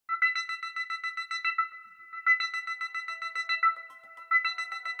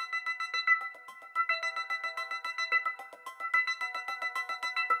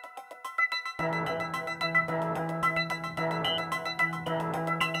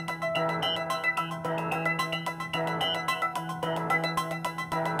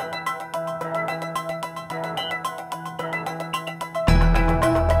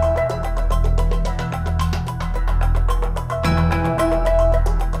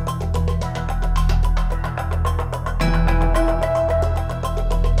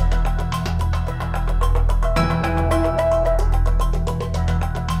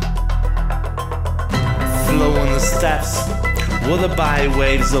watered by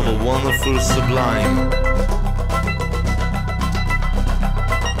waves of a wonderful sublime.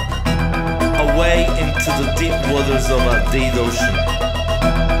 Away into the deep waters of a dead ocean.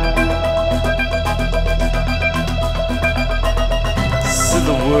 See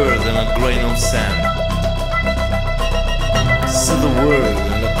the world in a grain of sand. See the world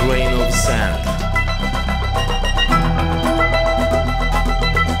in a grain of sand.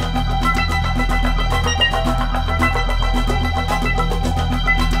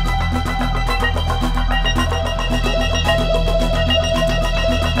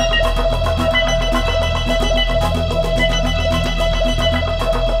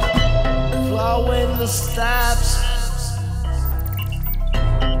 The steps,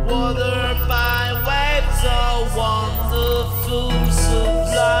 watered by waves of wonderful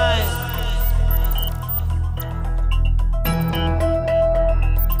sublime.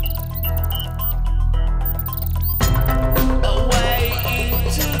 Away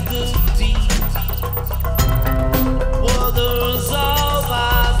into the deep waters of a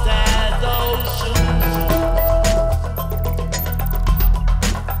dead ocean.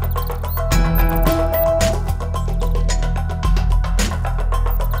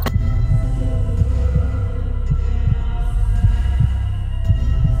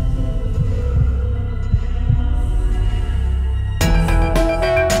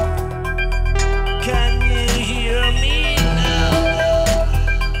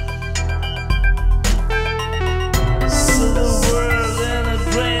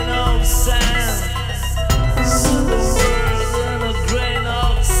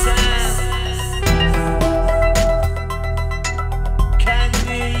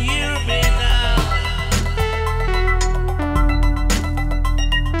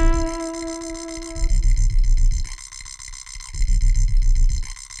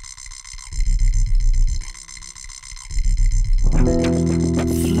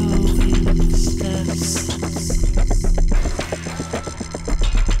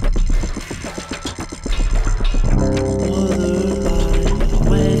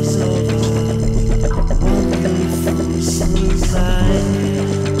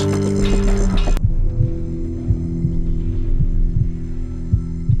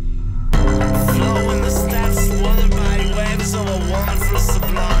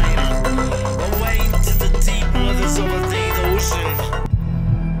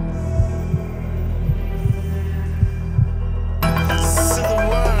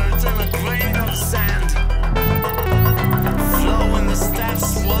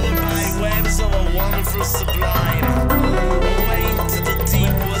 Sublime, away into the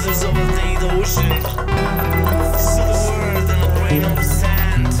deep waters of a dead ocean. See the world in a grain of